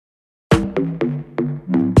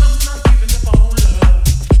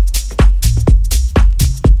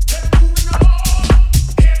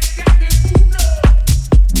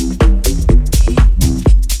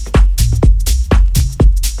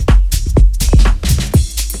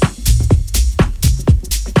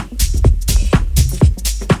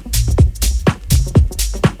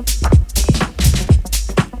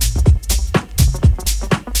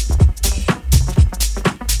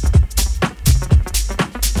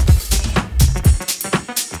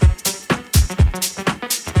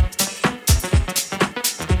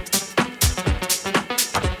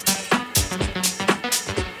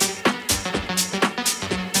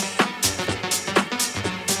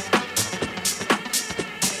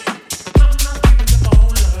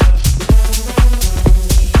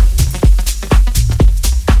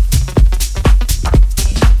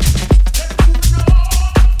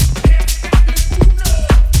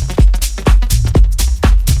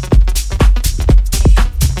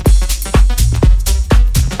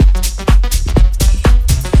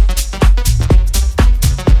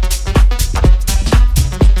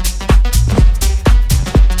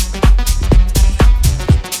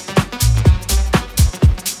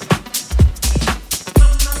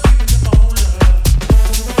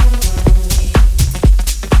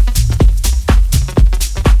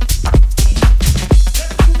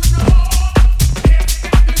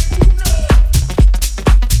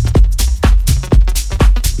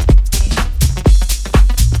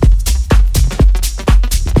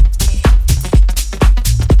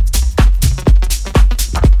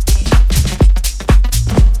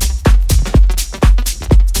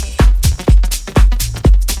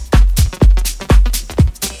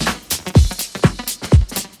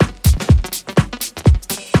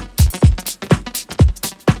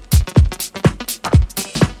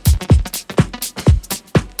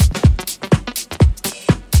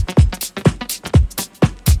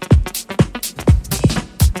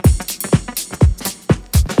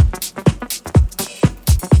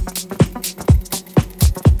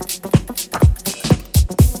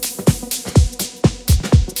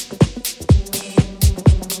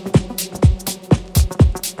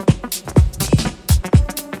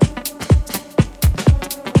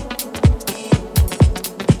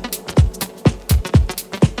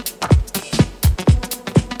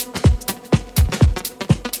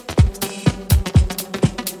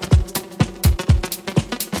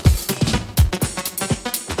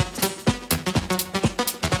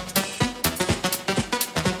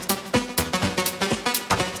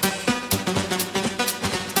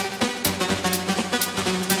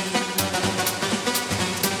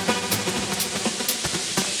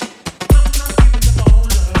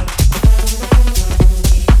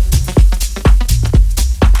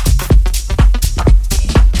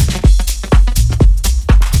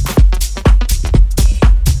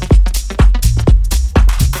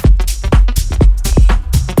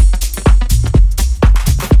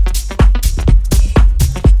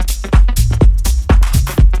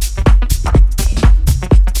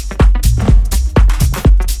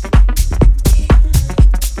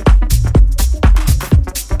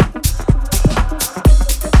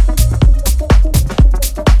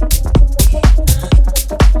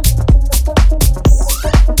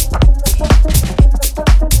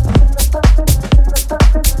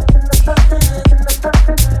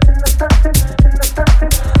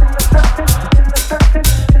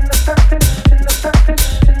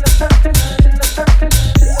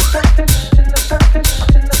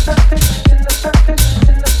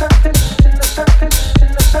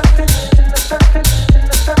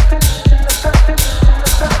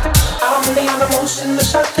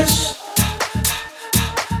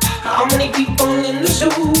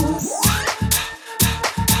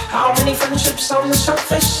How many friendships on the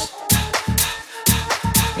surface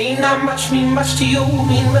mean not much, mean much to you,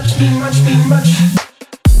 mean much, mean much, mean much.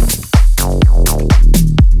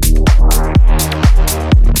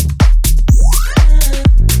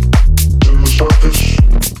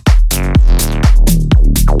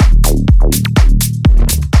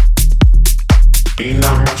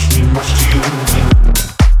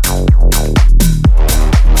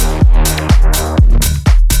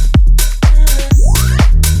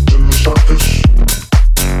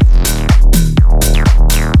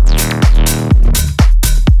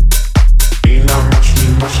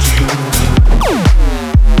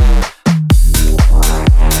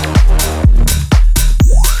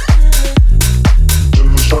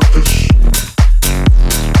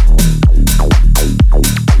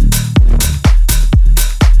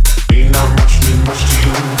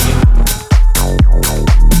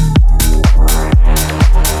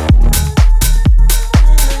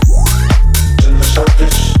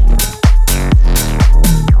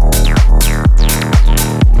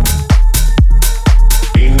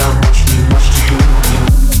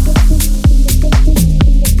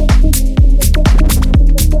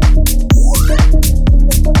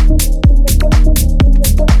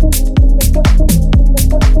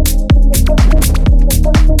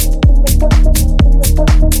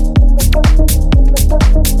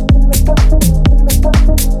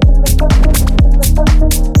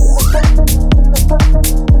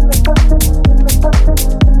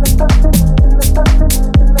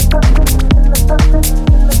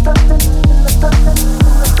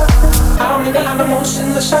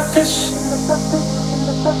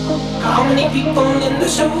 How many people in the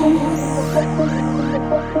zoo?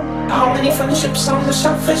 How many friendships on the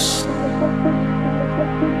surface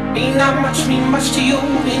mean not much, mean much to you,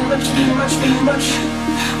 mean much, mean much, mean much.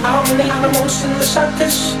 How many animals in the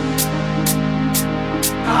circus?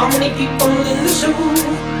 How many people in the zoo?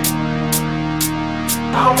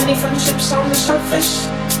 How many friendships on the surface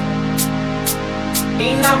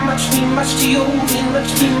mean not much, mean much to you, mean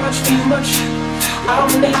much, mean much, mean much. How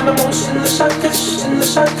many animals in the circus, in the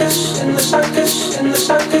circus, in the circus, in the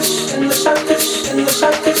circus, in the circus, in the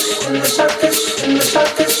circus, in the circus, in the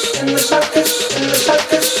circus, in the circus, in the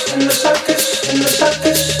circus, in the circus, in the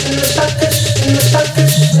circus, in the circus, in the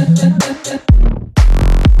circus,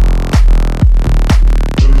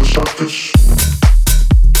 in the circus.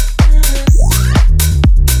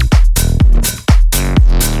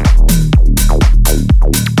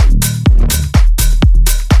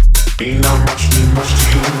 Ain't not much, mean much to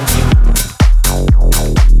you.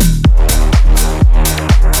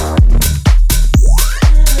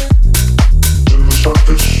 In the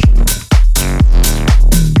circus.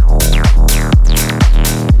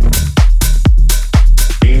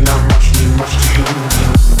 Ain't not much, mean much to you.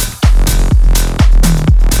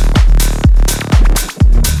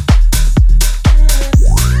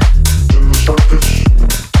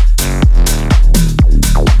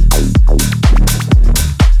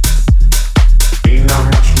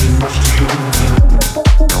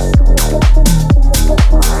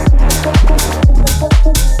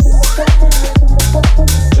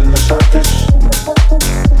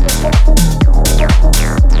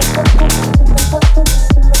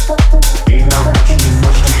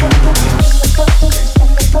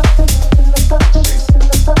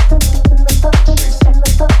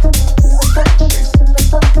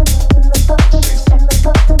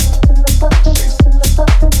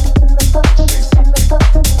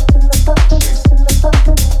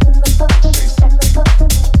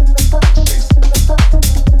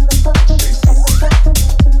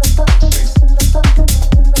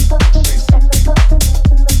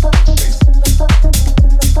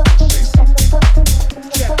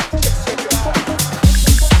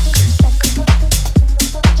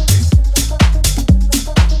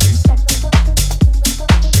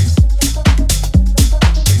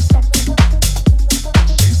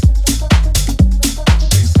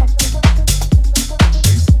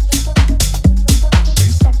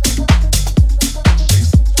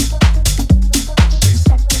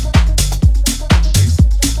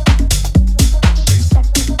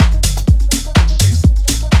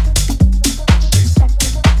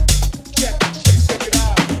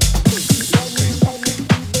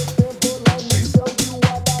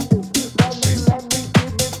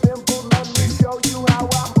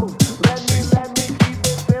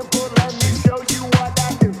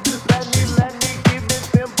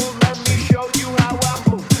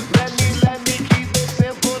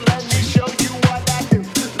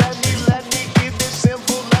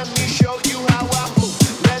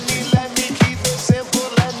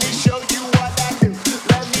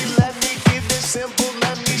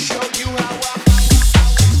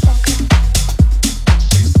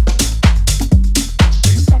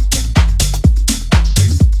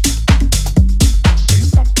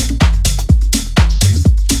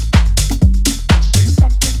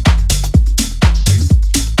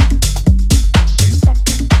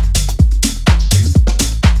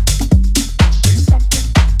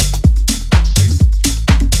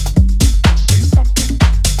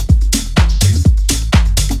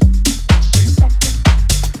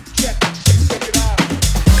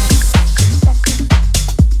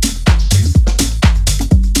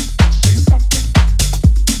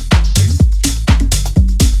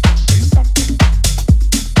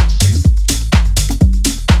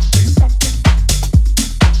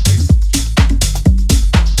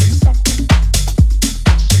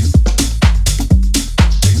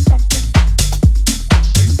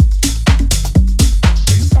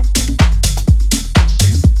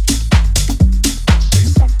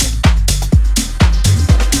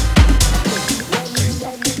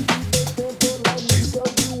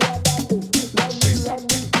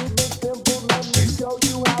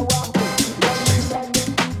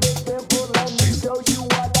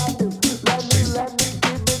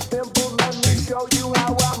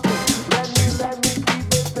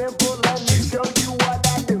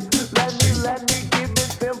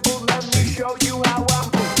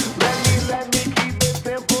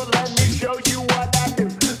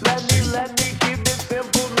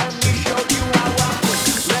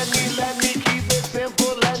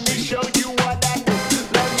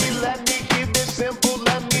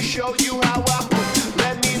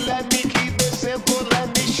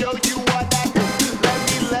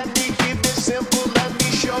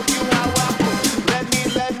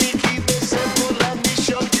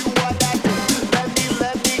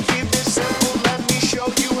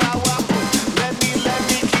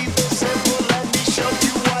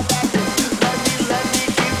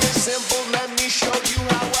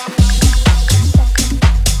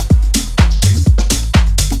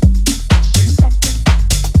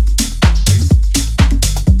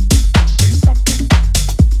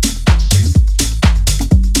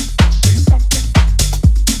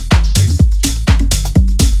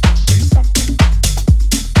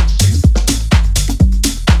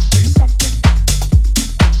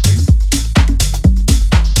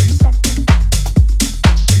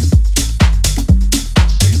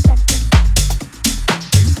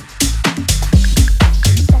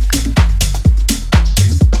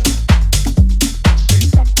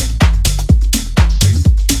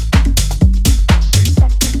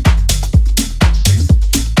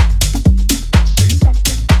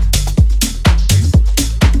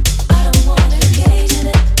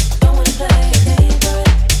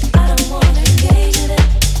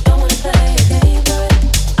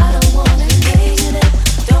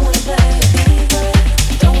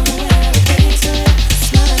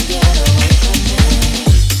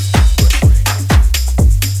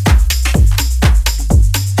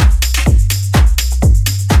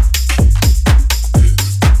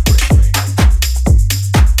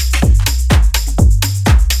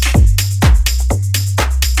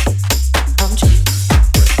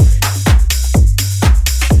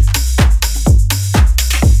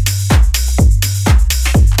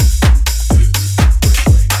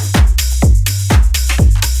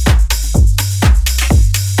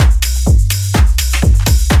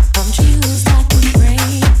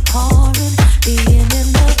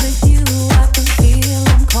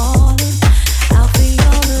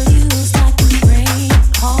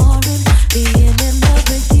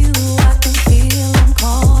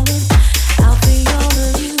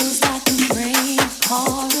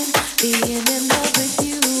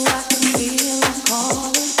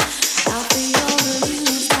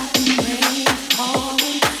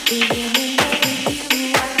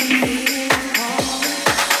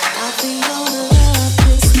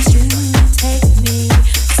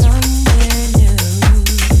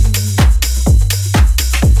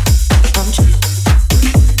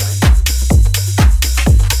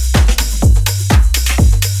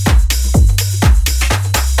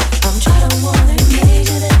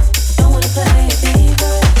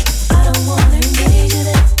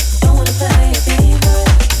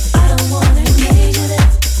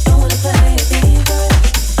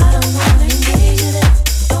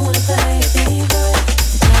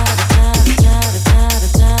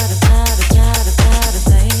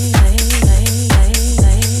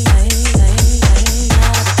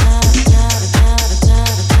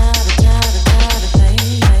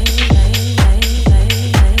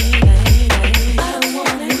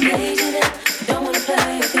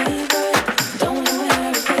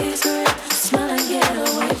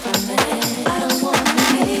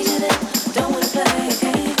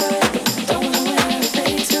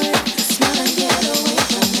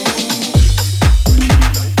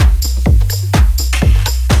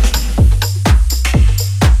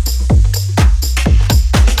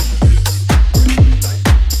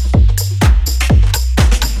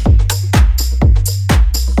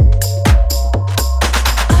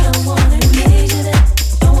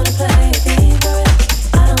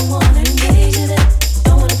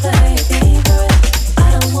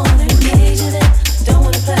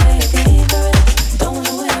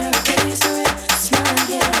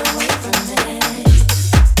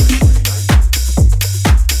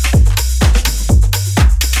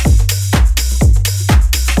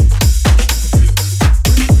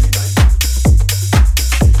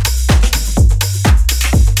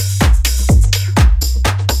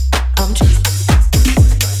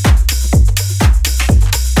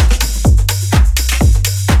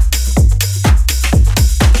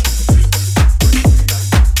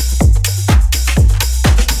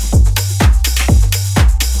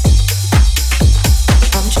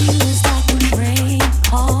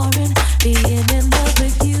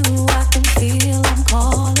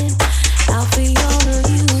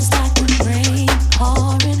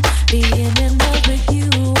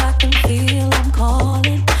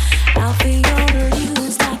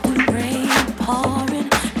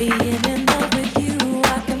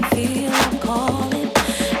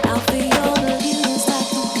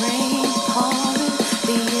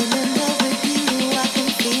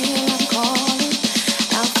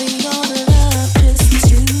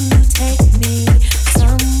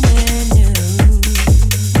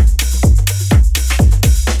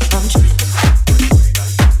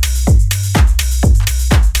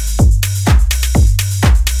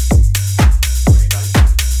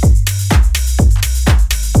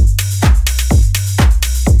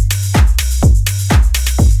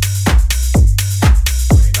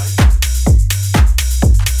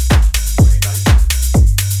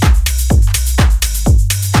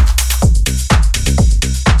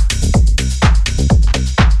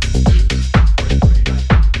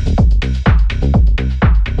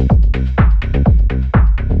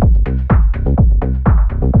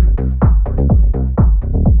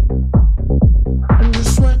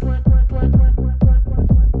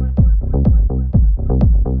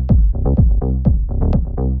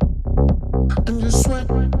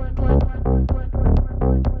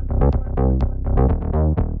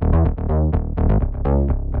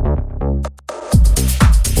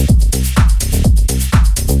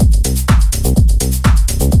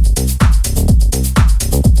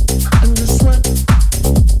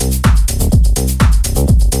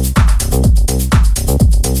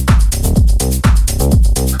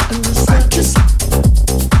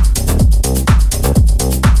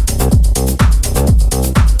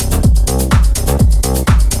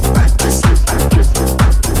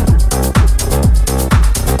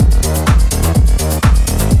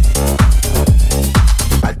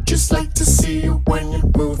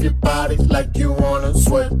 body like you wanna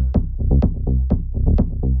sweat.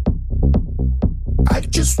 I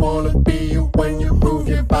just wanna be you when you move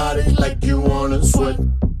your body like you wanna sweat.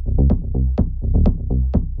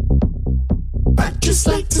 I just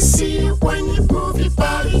like to see you when you move your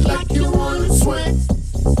body like you wanna sweat.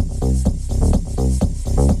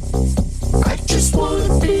 I just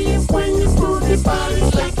wanna be you when you move your body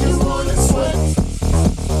like you wanna sweat.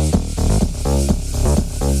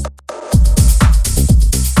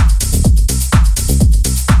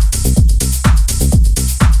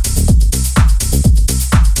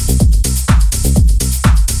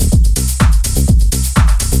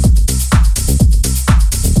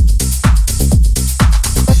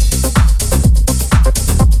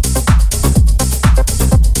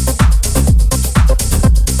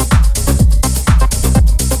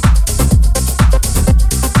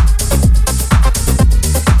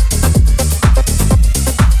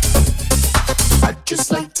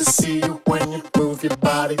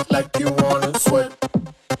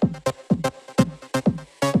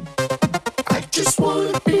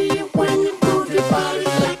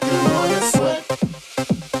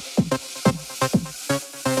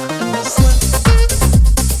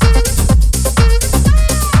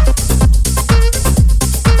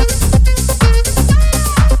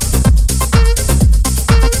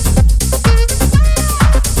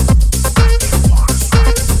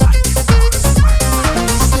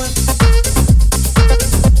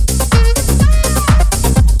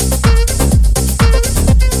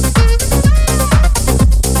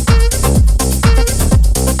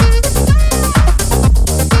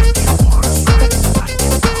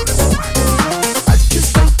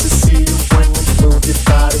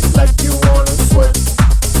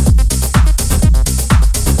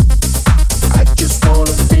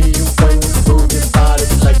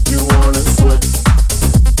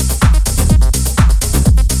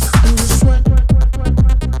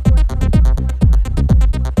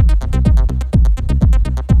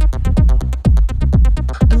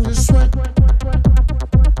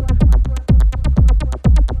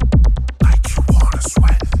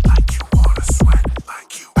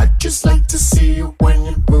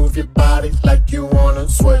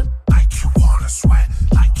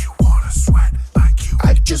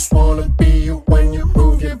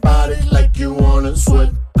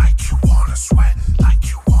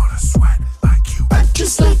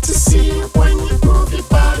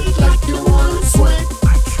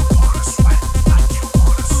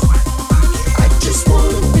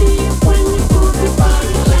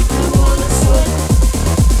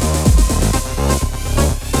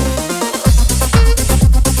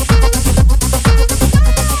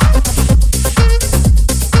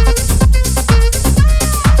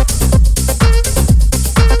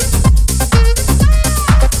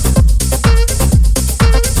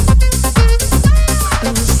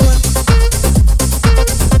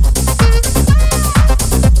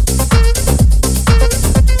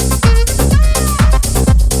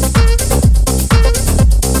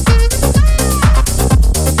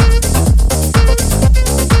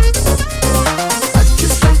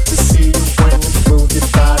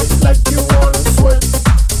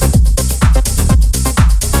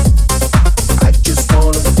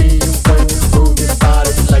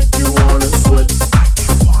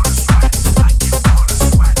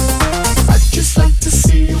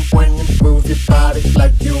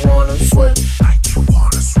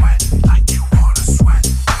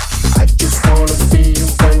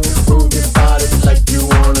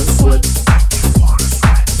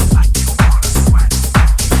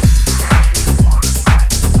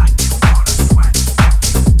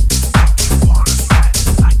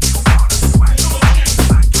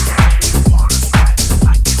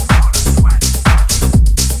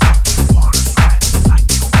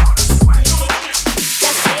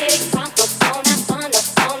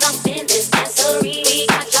 This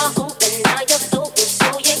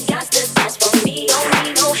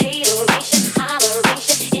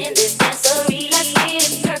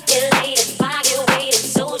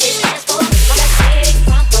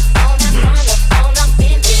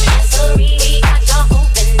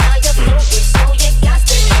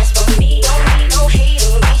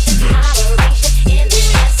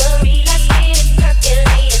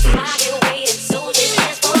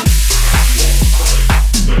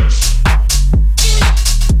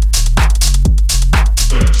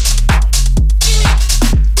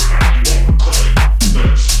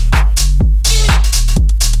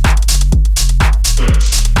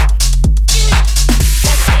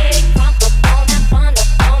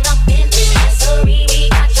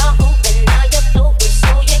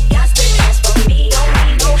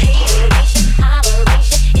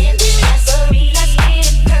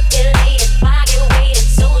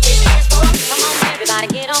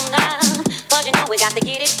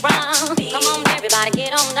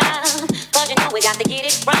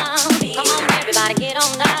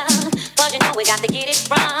it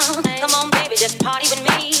from. Come on, baby, just party with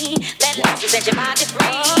me. Let loose and set your body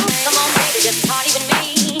free. Come on, baby, just party with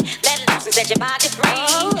me. Let loose and set your body free.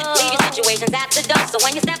 Leave your situations at the door. So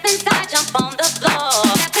when you step inside, jump on the floor.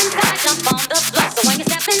 Step inside, jump on the floor. So when you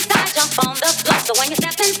step inside, jump on the floor. So when you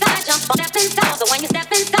step inside, jump on, step inside. So when you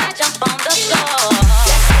step inside, jump on the floor.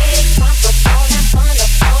 Let's get it crunk up on that fun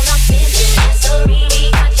up all up in the dancery. We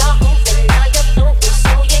got y'all open, now you're floating,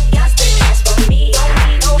 so you got to dance for me. Don't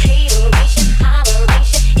need no hateration,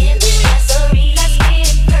 holleration in the dancery. Let's get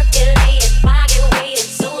it percolated, while you're waiting,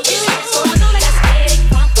 so just dance for me. Let's get it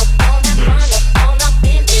crunk up on that fun up all up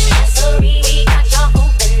in the dancery. We got y'all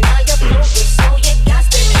open, now you're floating, so you got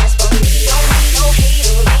to dance for me. Don't need no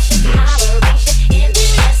hateration, holleration in the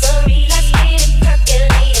dancery. Let's get it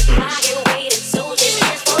percolated, while you're waiting, so just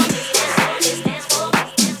dance for me. Just dance for me.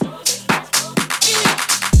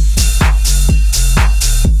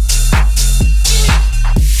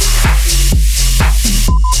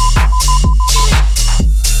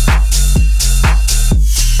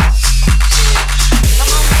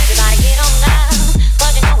 Come on, everybody, get on now,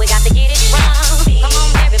 'cause you know we got to get it wrong. Come on,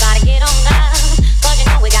 everybody, get on now, 'cause you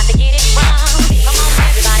know we got to get it wrong. Come on,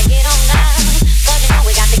 everybody, get on now, 'cause you know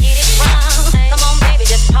we got to get it wrong. Come on, baby,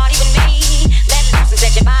 just party with me. Let loose and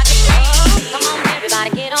set your body free. Come on, everybody,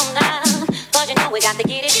 get on now, 'cause you know we got to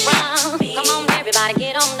get it wrong. Come on, everybody,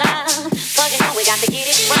 get on now, 'cause you know we got to get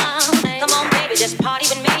it wrong. Come on, baby, just party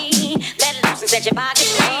with me. Let loose and set your body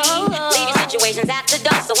free. Leave your situations at the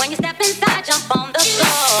door. So when you step inside, jump on the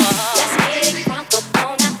floor. Let's get it crunk up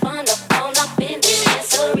on that fun up all up in this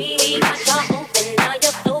dancery. We got y'all open, now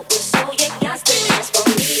you're floating, so you got to dance for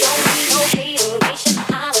me. Don't need no hateration,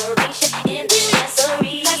 holleration in this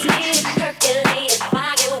dancery. Let's get it percolated,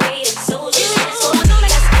 while you're waiting, so just dance for me.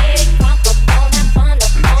 Let's get it crunk up on that fun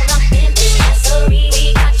up all up in this dancery.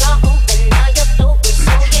 We got y'all open, now you're floating,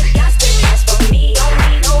 so you got to dance for me. Don't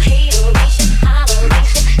need no hateration,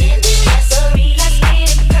 holleration in this dancery. Let's get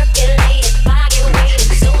it percolated, while you're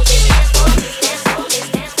waiting, so just dance.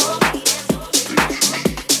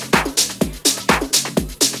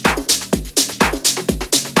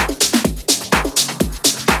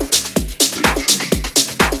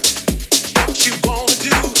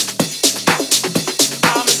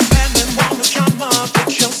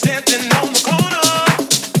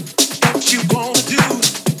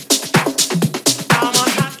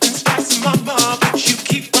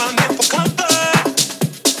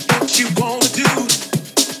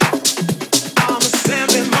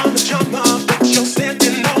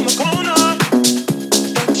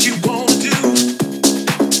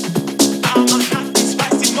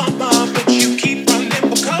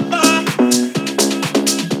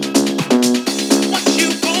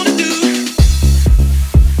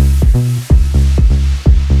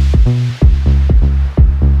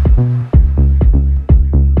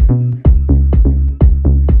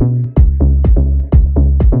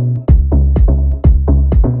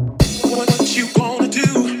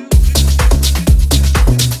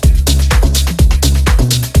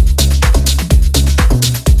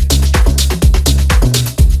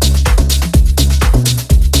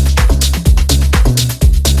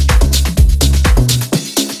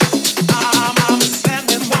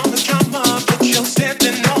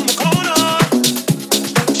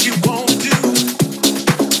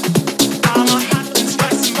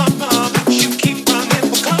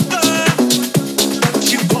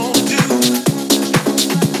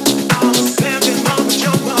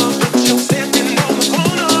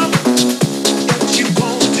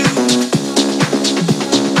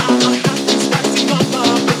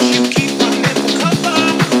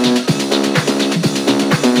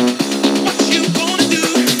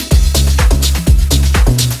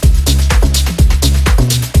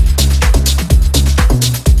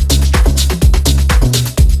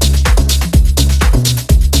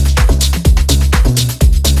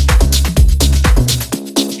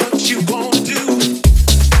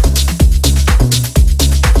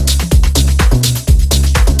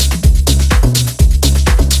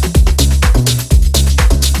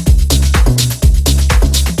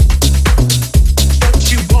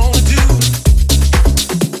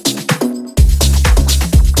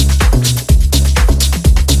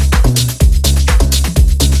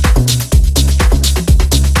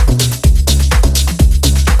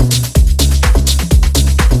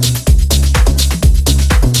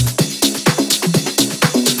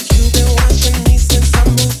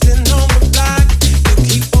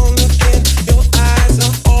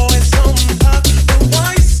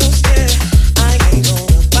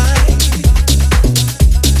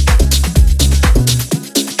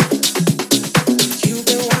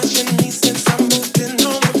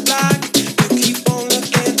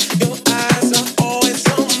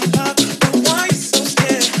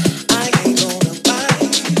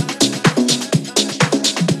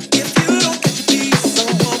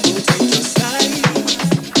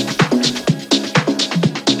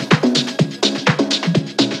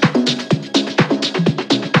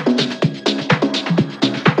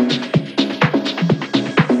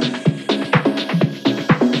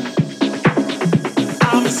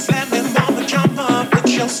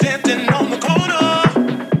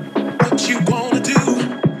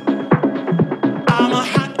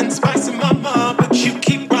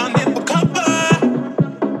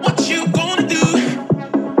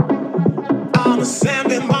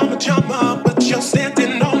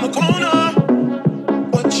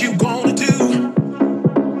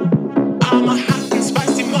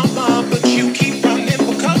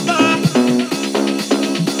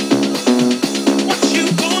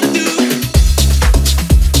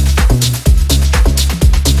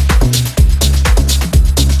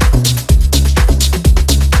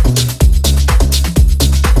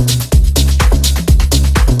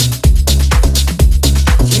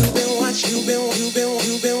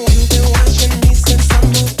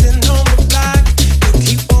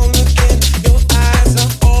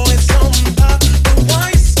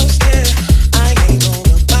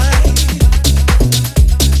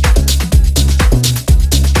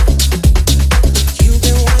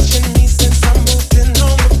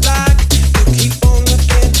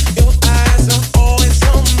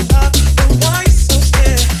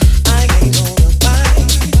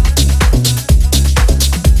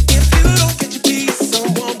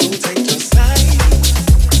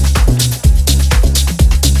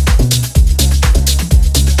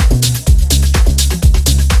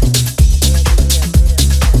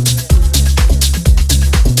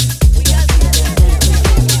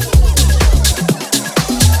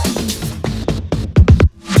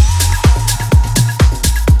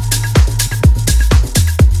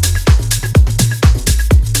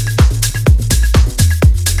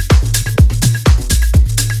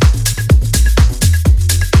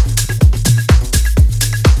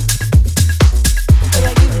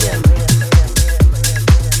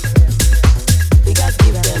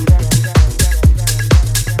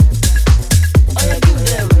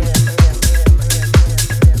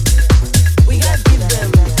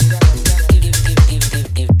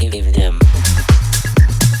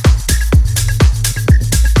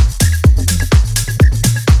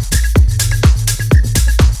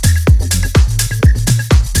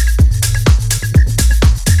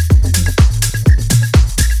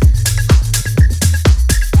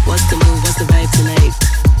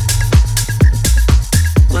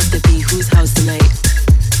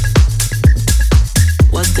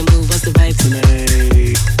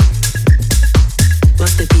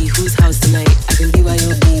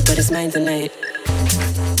 it's mine tonight.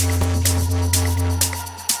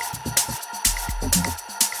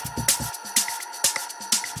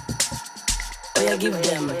 Oh yeah, give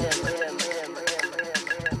them.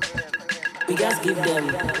 We gotta give them.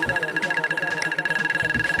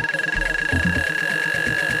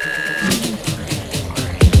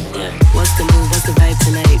 Yeah. What's the move? What's the vibe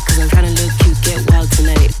tonight? Cause I'm tryna look cute, get wild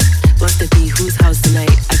tonight. What's the beat? Whose house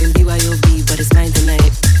tonight? I can be YOB, but it's mine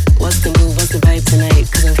tonight. What's the move? What's the vibe tonight?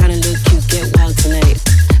 Cause I'm tryna look cute, get wild tonight.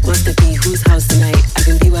 What's the beat? Whose house tonight? I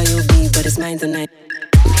can be YOB, but it's mine tonight.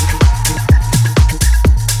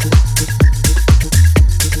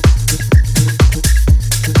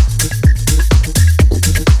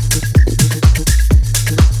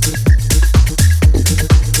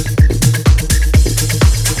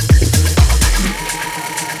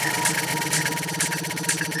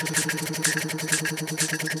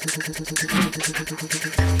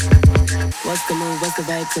 What's the move? What's the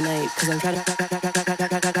vibe tonight? Cause I'm trying to.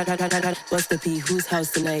 What's the P? Whose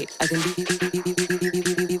house tonight? I can be.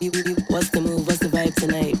 What's the move? What's the vibe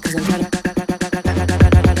tonight? Cause I'm trying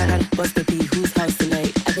to. What's the P? Whose house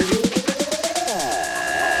tonight? I can be.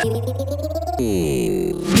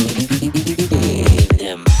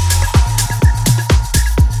 Them.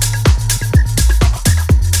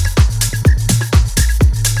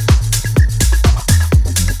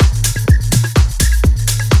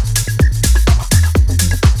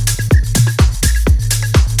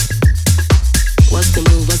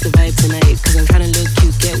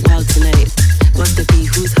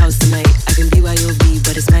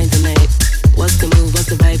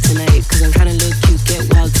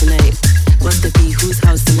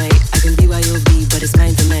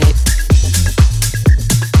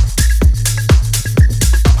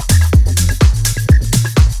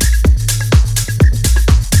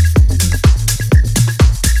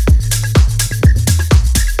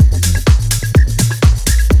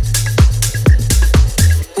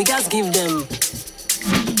 Give them.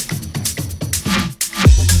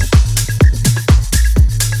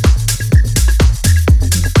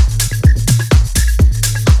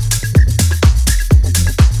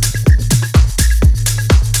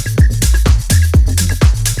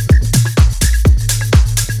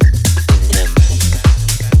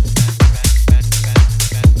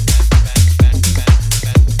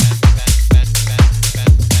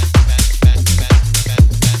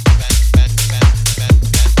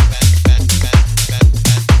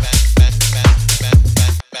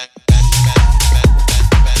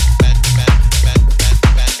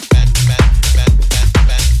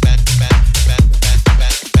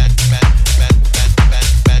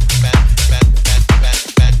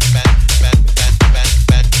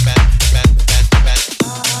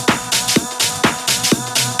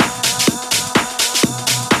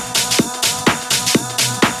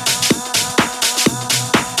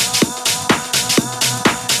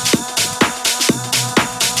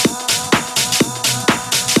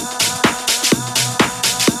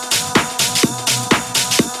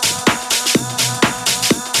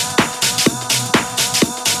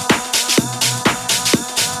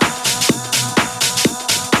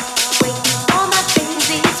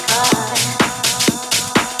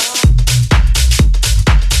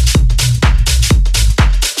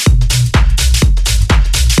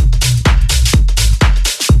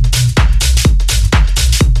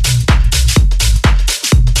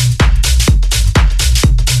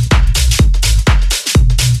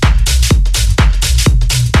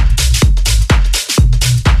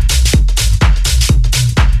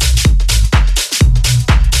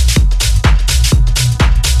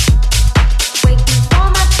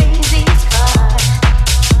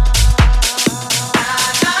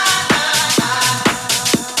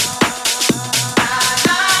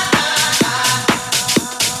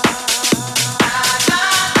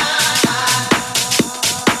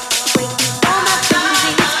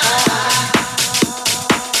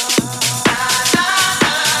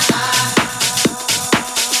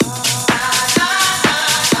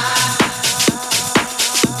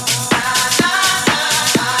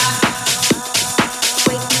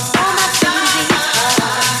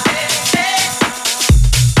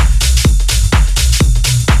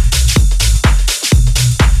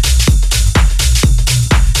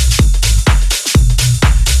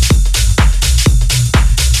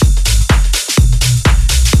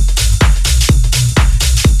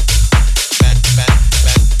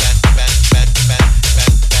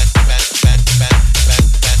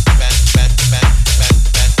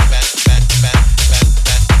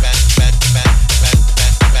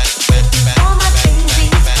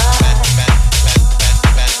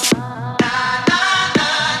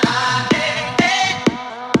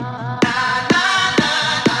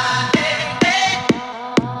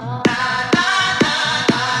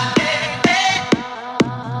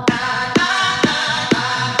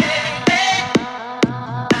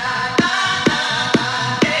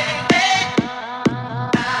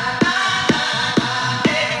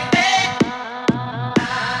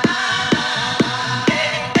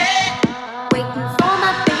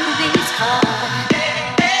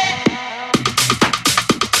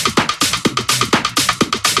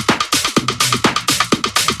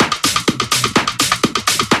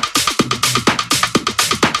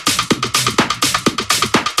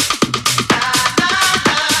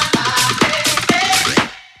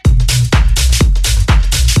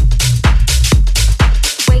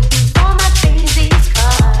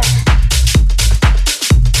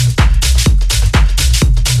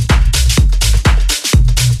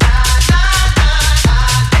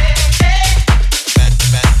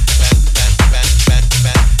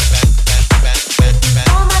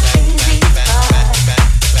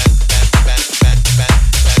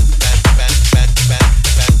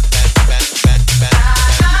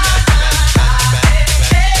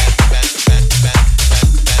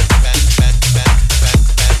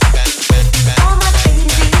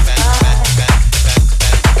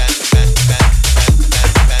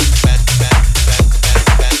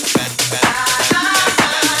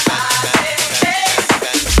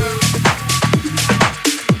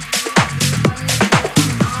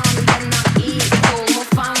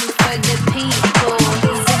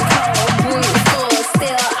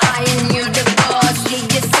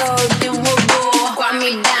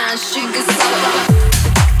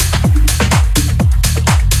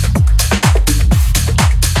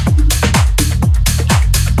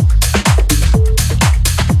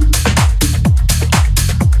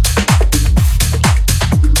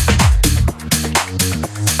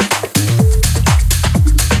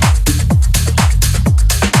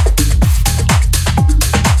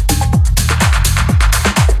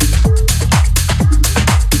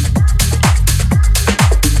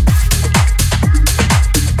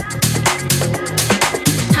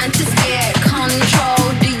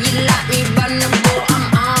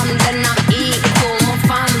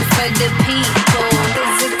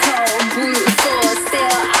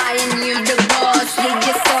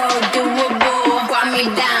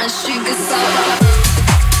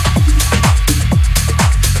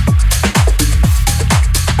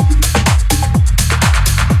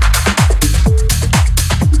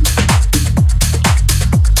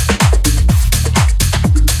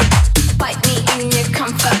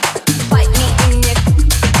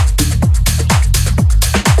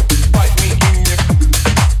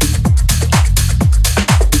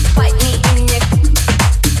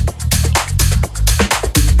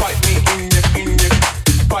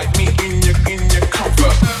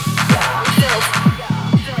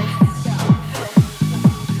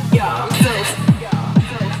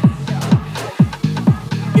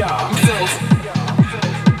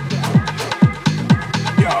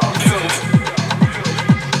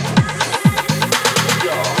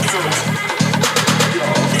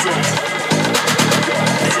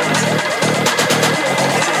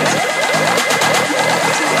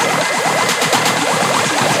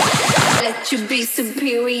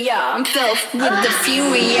 with the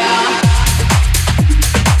fury, yeah.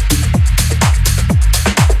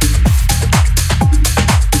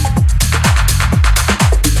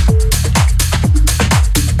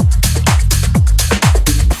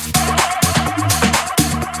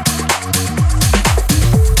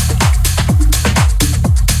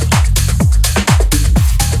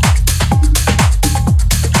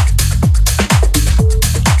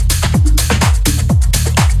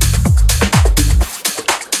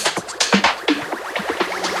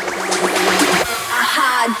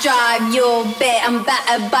 Drive your bit, I'm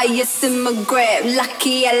battered by your simmer grip.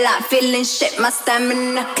 Lucky I like feeling shit, my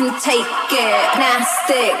stamina can take it.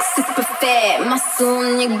 Plastic, super fit, muscle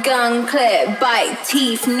on your gun clip. Bite,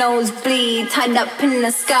 teeth, nose bleed, tied up in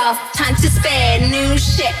a scarf. Time to spare, new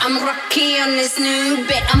shit, I'm rocky on this new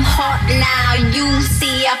bit. I'm hot now, you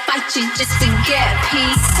see I fight you just to get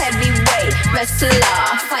peace. Heavyweight,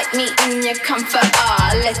 wrestler, fight me in your comfort,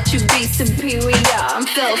 let you be superior. I'm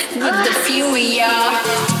filled with the fury, yeah.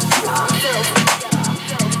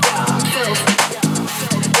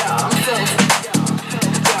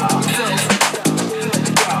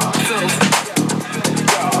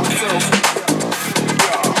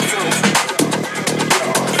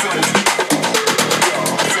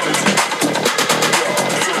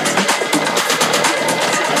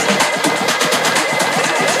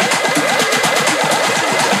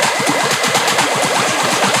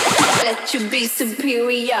 Let you be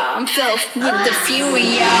superior. I'm filled with the fury,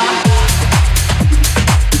 yeah.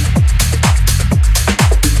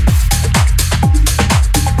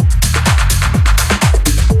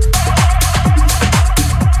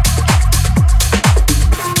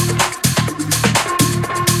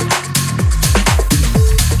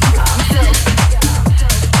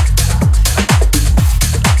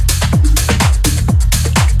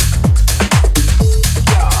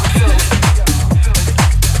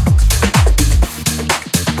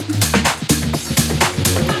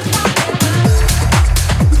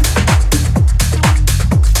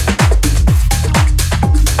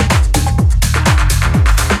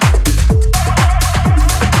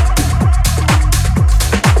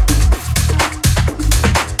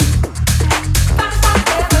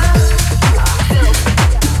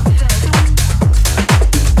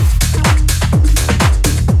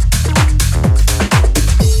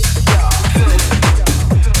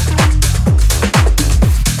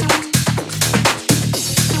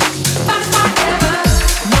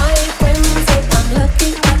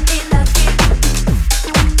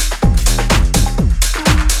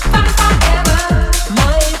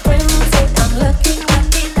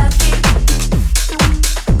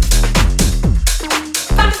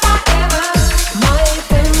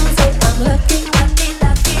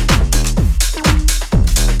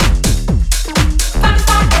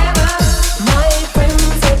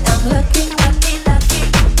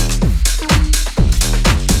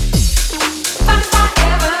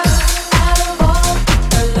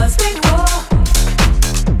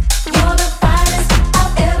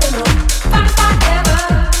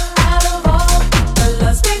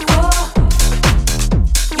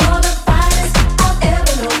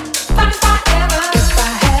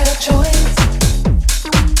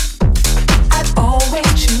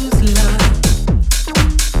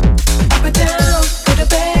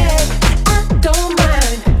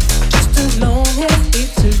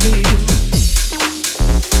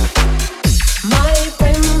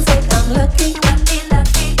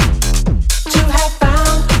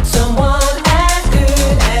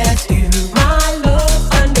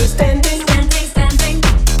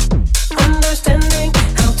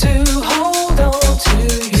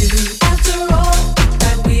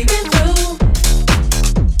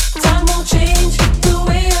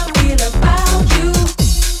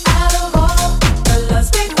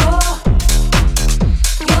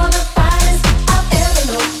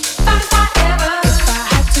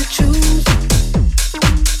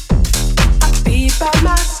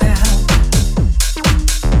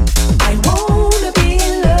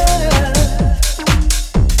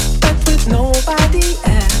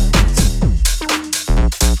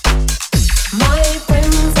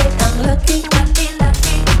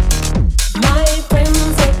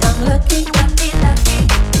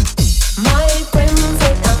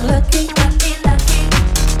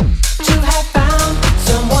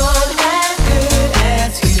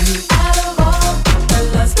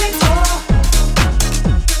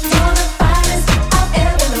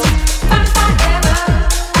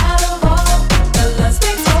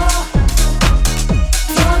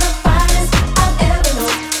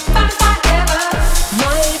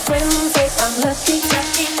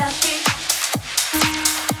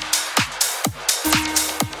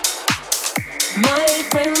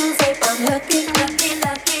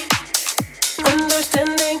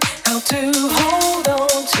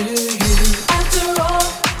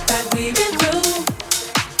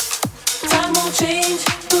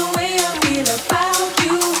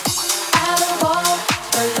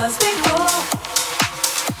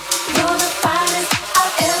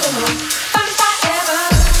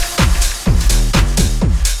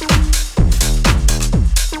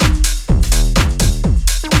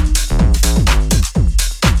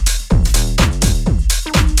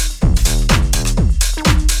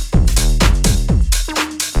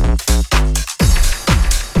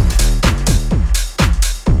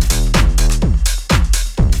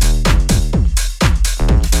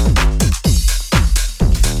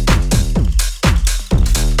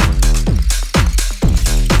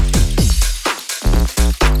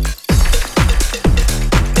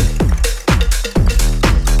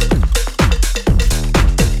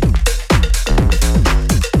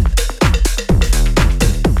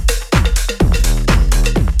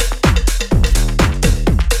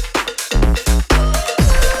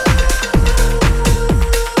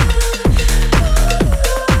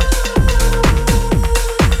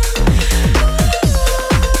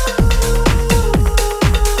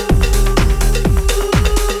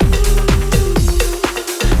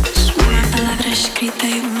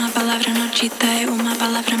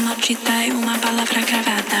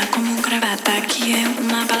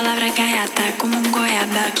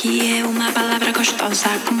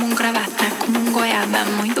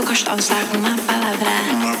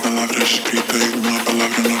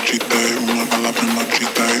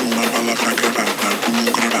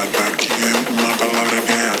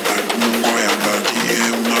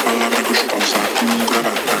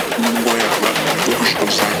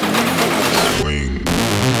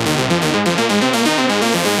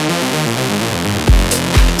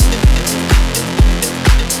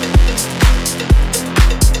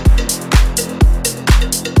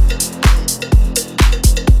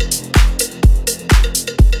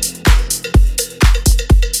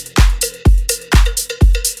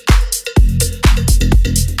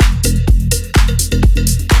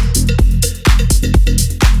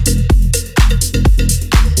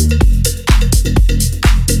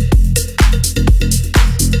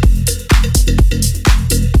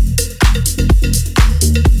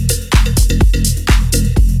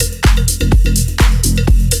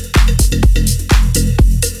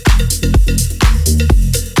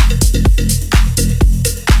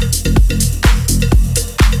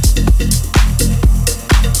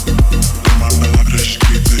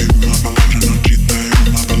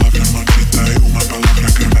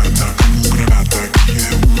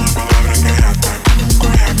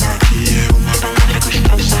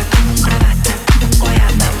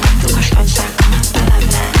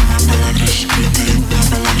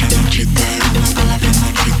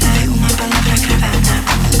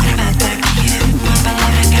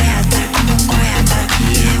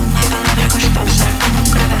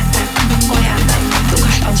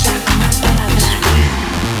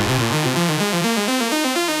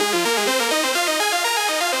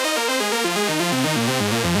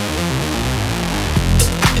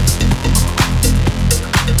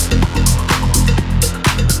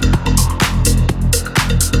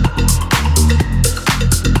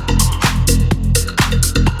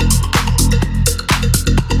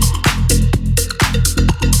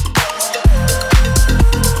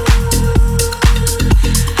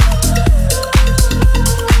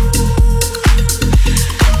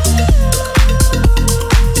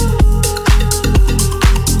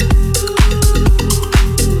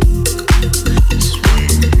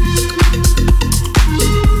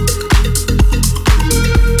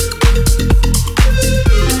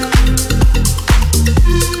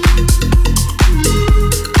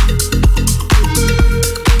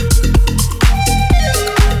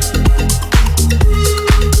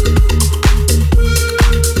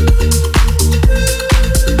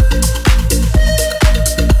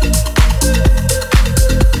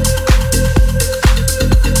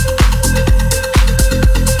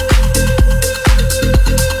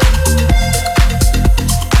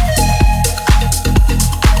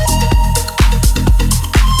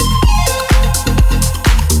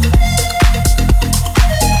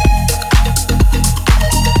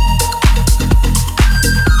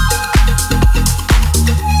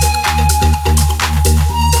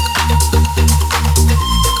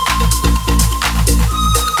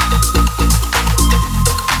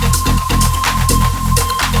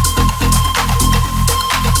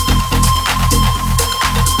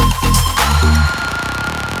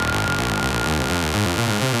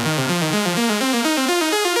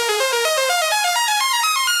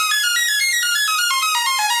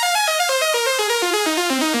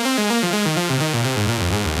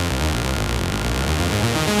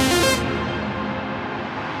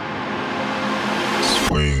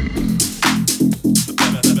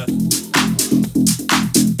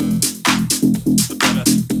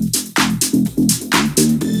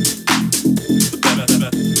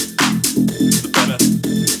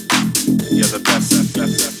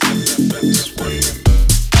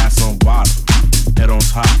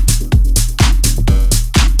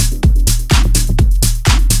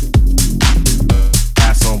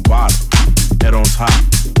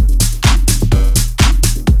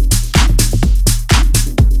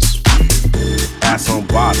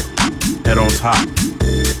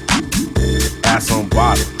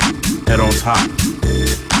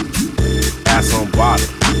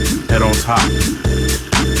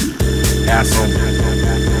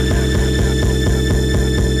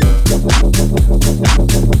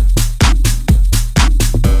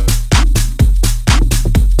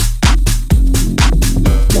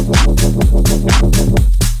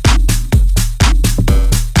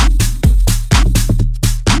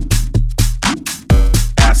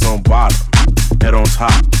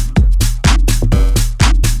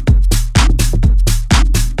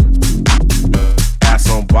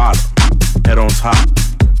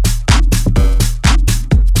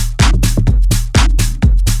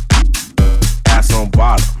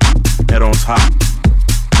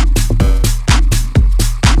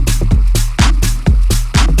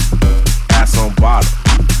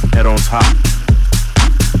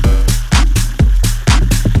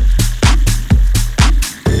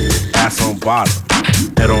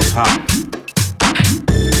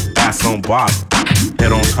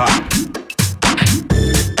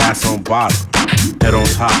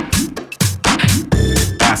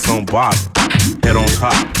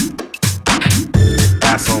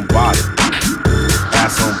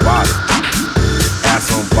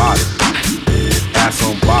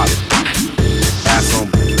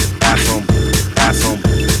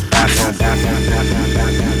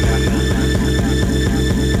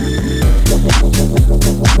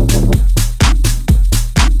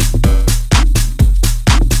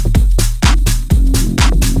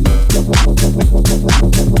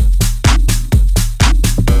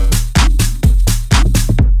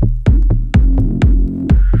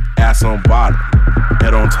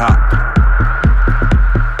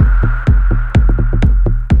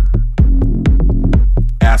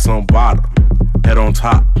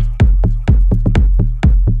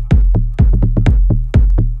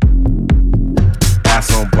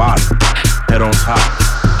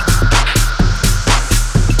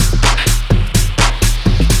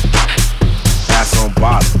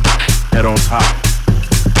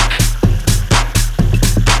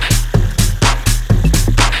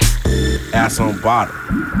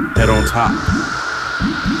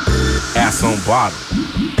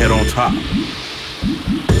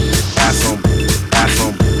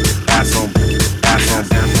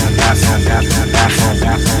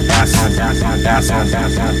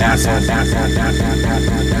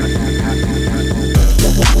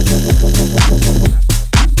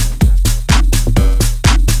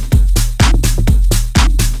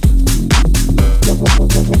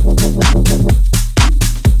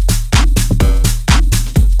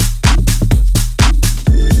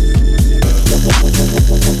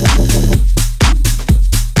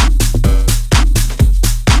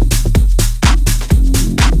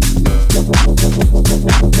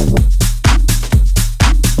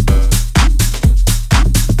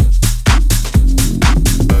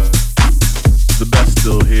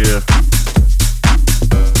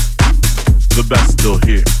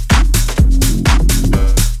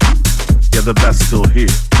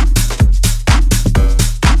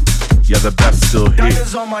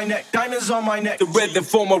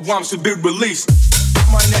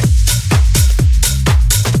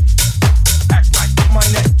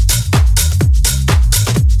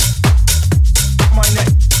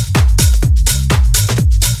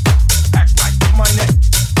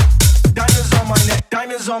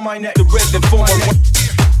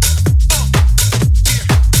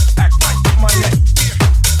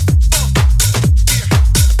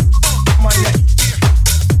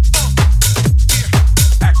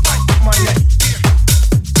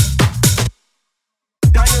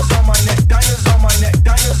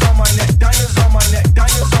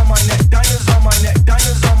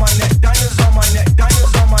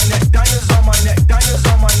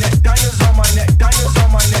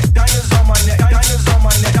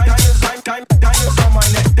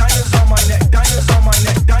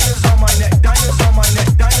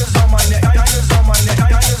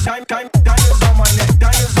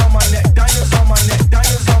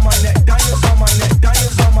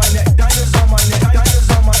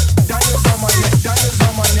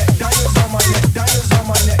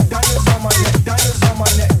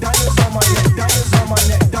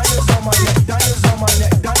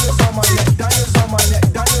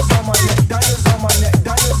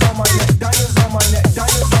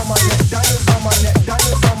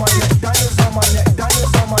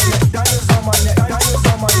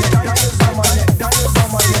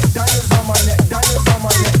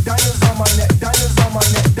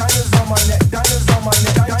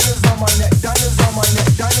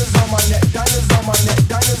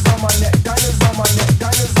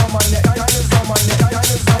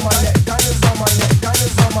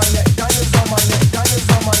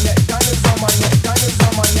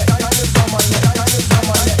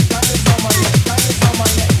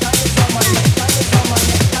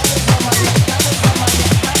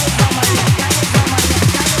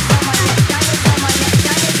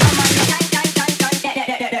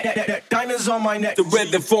 on my neck. The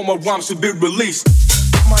rhythm for my rhymes to be released.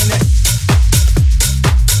 My neck.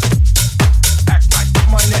 Act like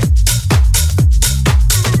my neck.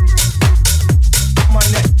 My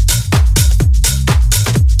neck.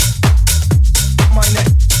 My neck.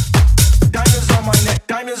 Diamonds on my neck.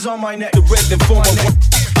 Diamonds on my neck. The rhythm for my rhymes.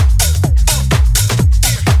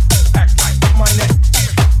 Act like my neck.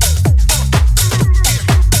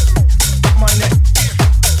 My neck.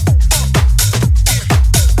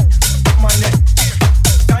 My neck.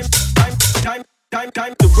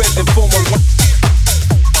 Time. The rhythm for my rhymes.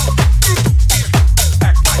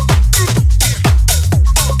 Act like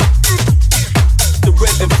the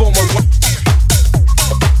rhythm for my rhymes.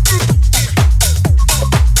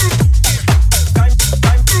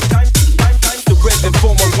 The rhythm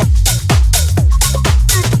for my rhymes.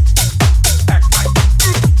 act like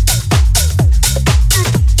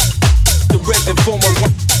The rhythm for my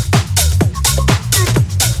rhymes.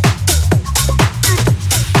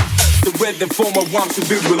 The rhythm for my rhymes to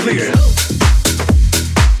be released.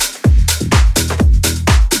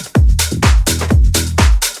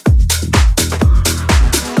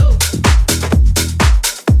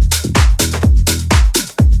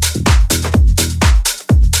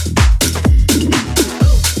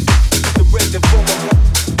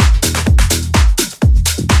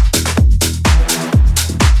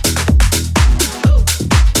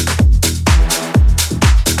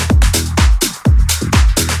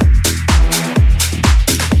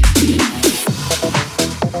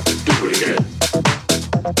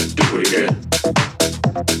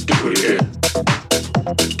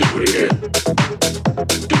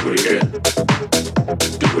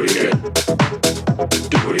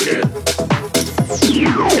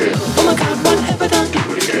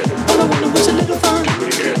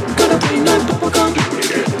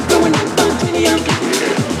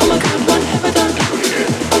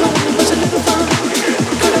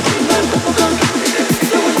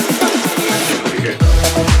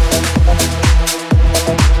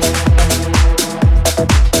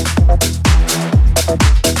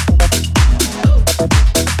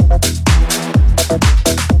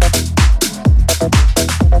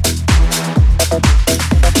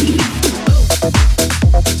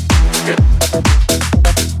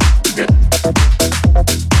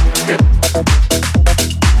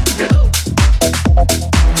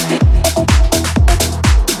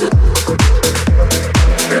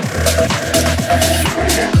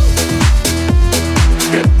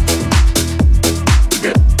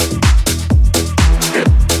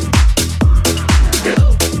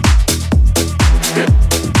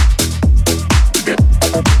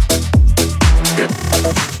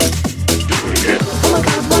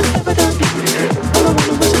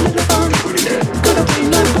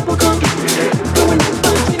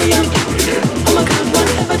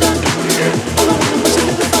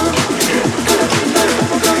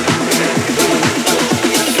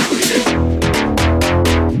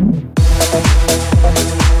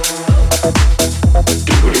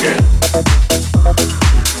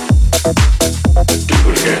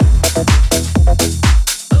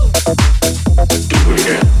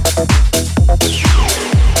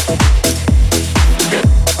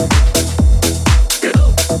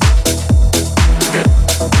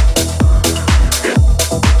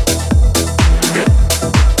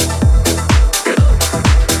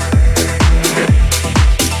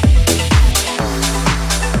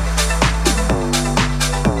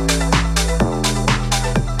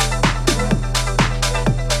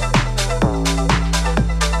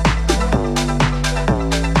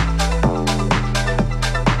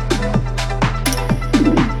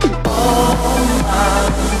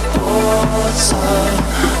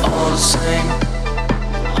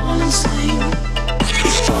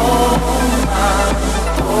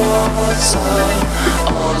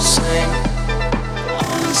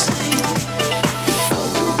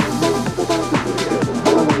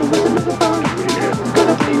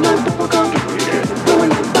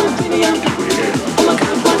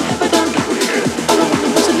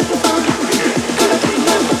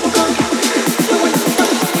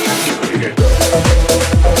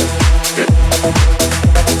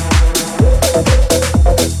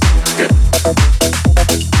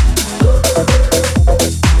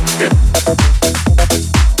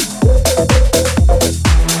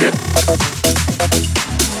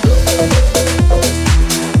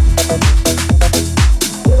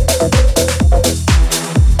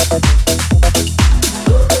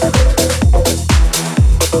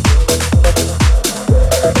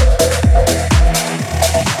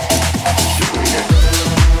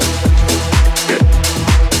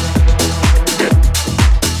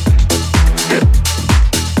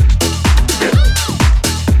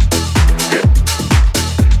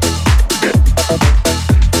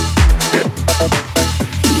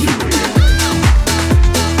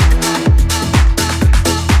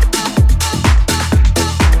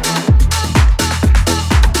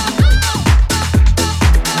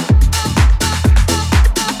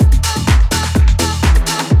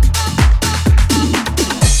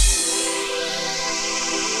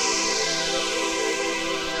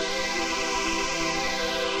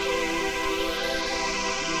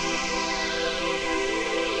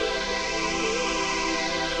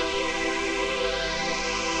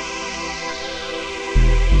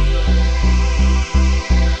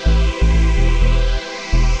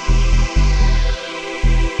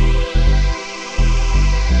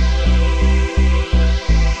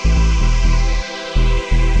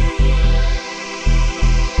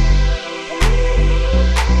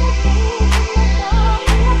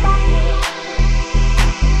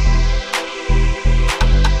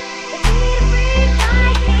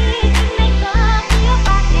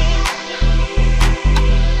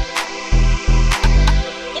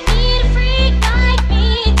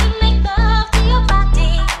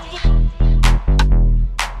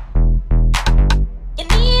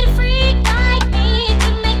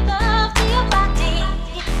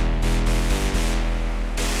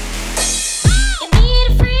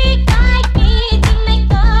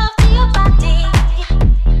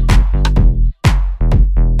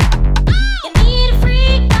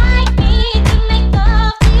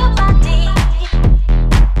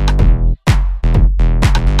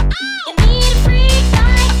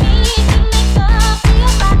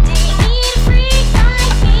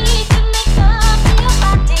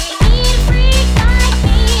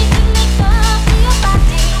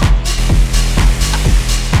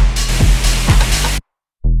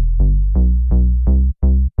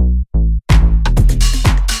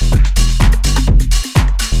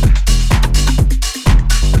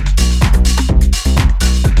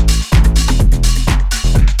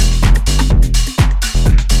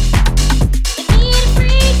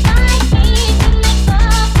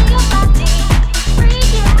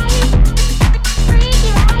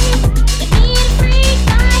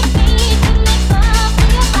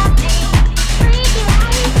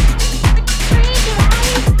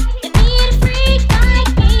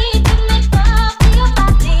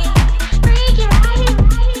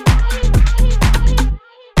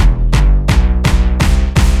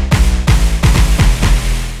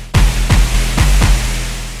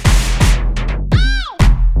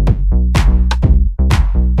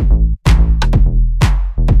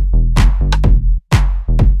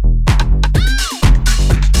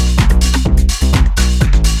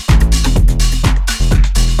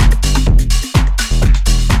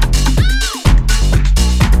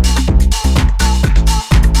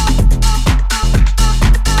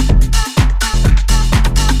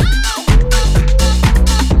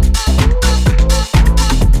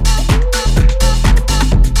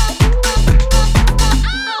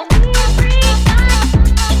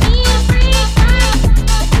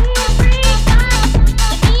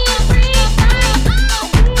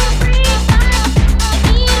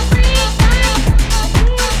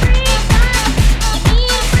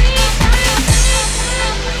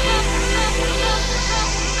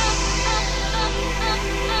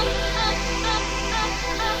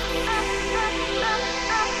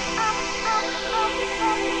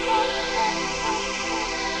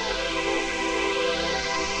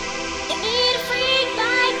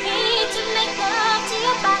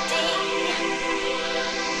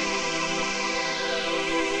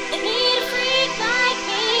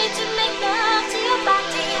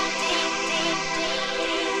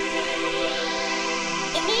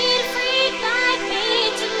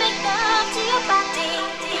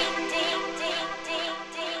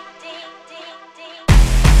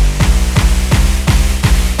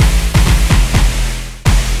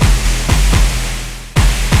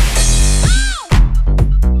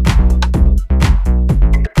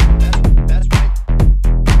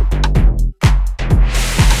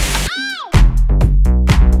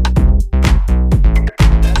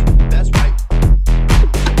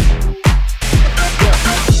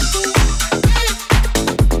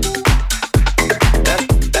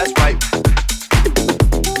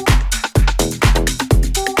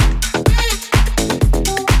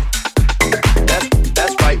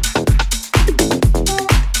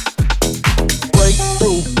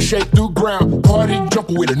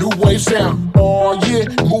 jumper with a new wave sound. Oh yeah,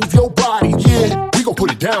 move your body, yeah. We gon'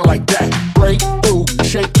 put it down like that. Break through,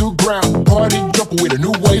 shake through ground. Party jumper with a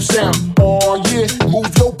new wave sound. Oh yeah,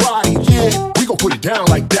 move your body, yeah. We gon' put it down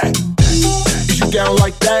like that. Is you down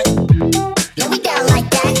like that? Yeah, we down like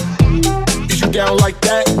that. Is you down like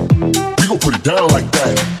that? We gon' put it down like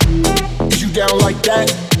that. Is you down like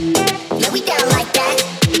that? Yeah, we down like that.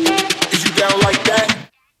 Is you down like that?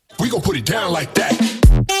 We gon' put it down like that.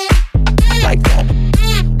 Like that.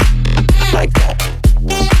 Like that.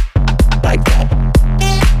 Like that.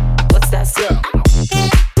 What's that sound?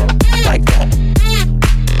 Like that.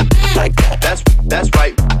 Like that. That's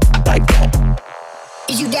right. Like that.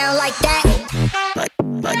 Is you down like that? Like.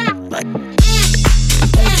 Move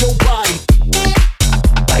your body.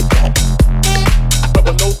 Like that.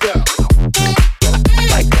 But no doubt.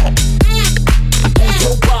 Like that. Move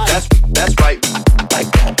your body. That's right.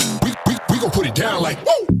 Like that. We gon' put it down like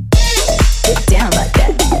woo. Get down like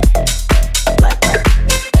that. Like that.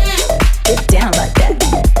 Get down like that.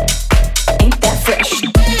 Ain't that fresh?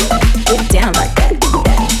 Get down like that.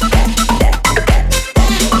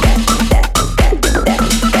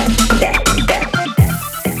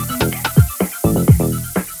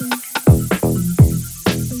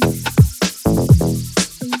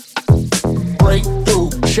 Break through,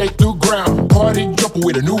 shake through ground. Party jumper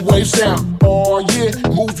with a new wave sound. Oh yeah,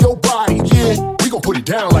 move your body, yeah. We gon' put it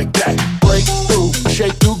down like that. Break through,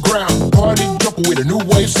 shake through ground. Party jumper with a new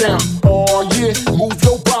wave sound. Oh yeah, move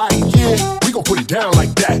your body, yeah. We gon' put it down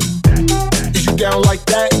like that. Is you down like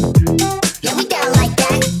that? Yeah, we down like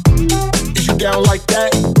that. Is you down like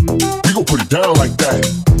that? We gon' put it down like that.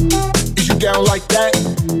 Is you down like that?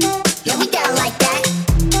 Yeah, we down like that.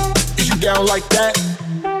 Is you down like that?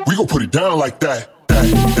 We gon' put it down like that.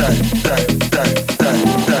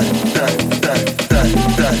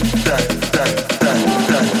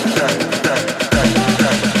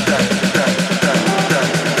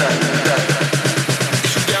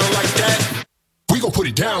 We gon' put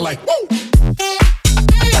it down like woo.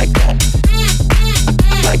 Like that.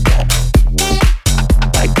 Like that.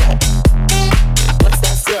 Like that. What's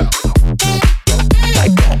that sound?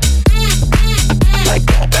 Like that. Like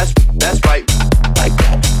that. That's right. Like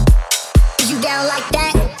that. Is you down like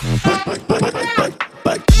that?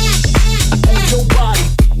 Move your body.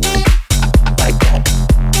 Like that.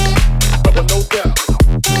 But no doubt.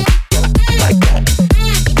 Like that.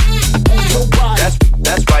 Move your body.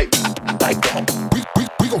 That's right. Like that.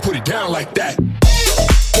 We gon' put it down like that.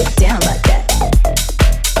 Get down like that.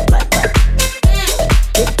 Like that.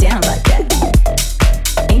 Get down like that.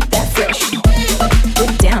 Ain't that fresh?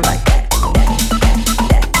 Get down like that.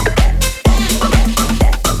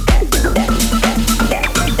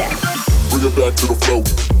 Bring it back to the flow.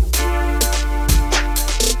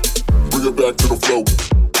 Bring it back to the flow.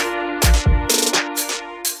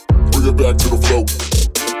 Bring it back to the flow.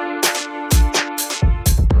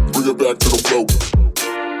 Bring it back to the flow.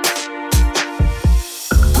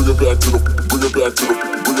 Bring it back to the. Bring it back to the.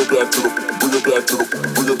 Bring it back to the. Bring it back to the.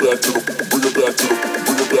 Bring it back to the. Bring it back to the.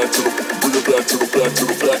 Bring it back to the. Bring it back to the. Back to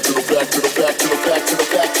the. Back to the. Back to the. Back to the. Back to the.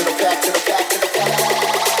 Back to the. Back to the. Back to the.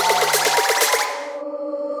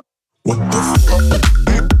 What the fuck?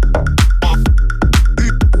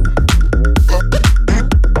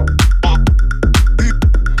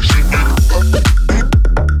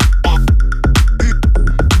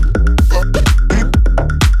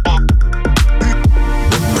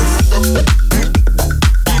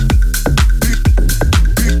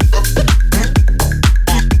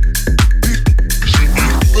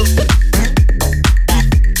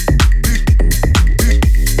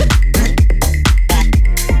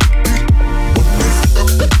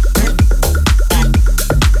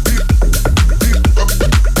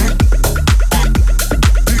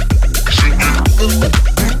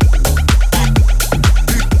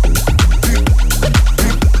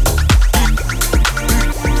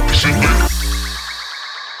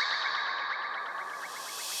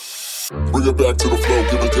 Bring it back to the flow,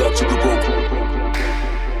 give it that to the broke.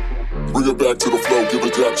 Bring it back to the flow, give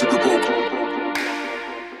it that to the broke.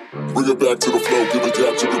 Bring it back to the flow, give it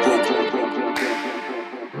that to the broke.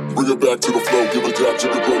 Bring it back to the flow, give it that to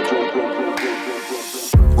the broke.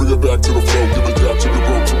 Bring it back to the flow, give it that to the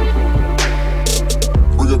broke.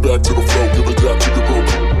 Bring it back to the flow, give it that to the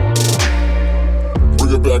broke.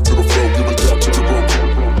 Bring it back to the flow, give it that to the broke.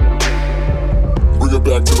 Bring it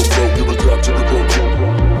back to the flow, give it that to the broke.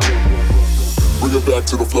 Bring it back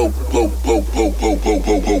to the flow, flow, flow, flow, flow, flow, flow,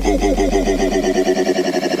 flow, flow, flow, flow, flow,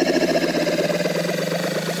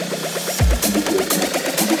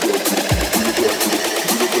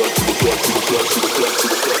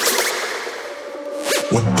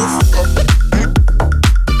 What the fuck?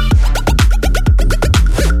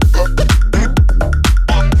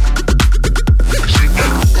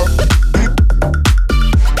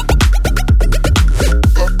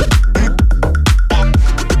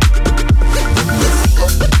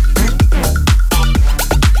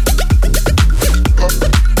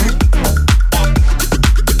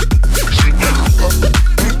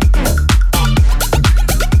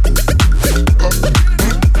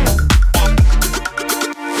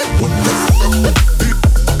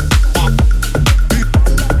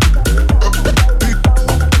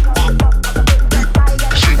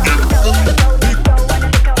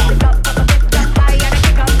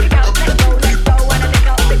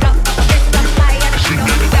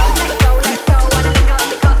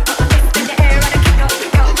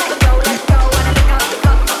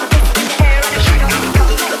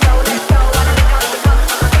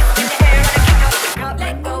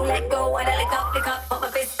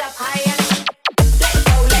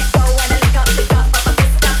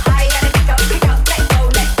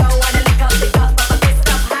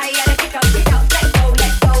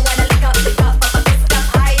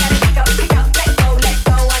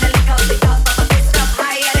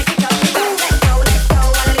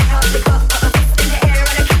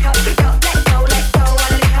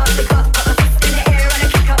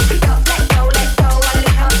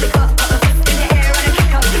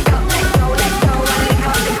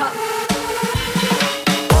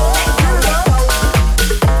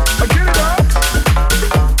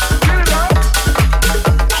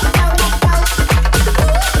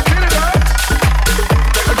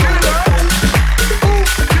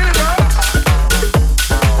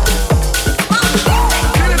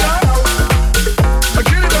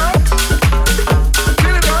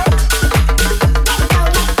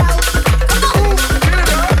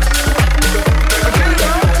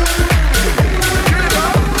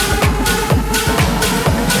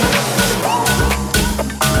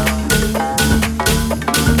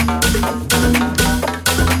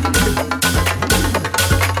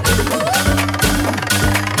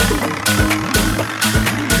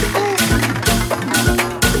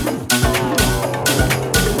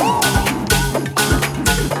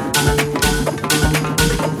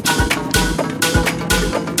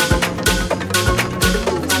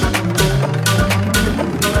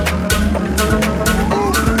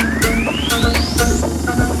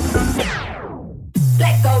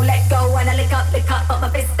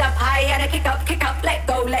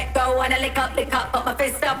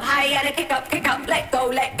 fist up high and I kick up, let go,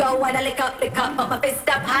 and I lick up, put my fist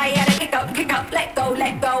up high and I kick up, let go,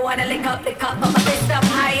 and I lick up, put my fist up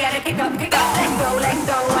high and I kick up, let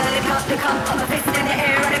go, and I lick up, put my fist in the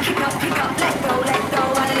air and I kick up, let go,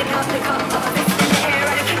 and I lick up, put my fist in the air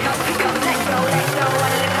and I kick up, let go, and I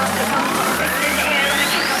lick up, put my fist in the air and I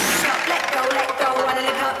kick up, let go, and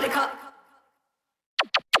I lick up.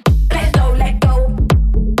 Let go, let go.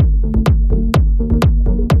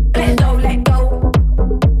 Let go, let go.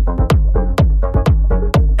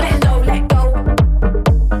 Let go, let go.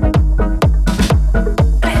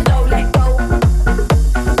 Let go, let go.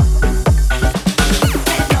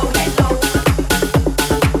 Let go, let go.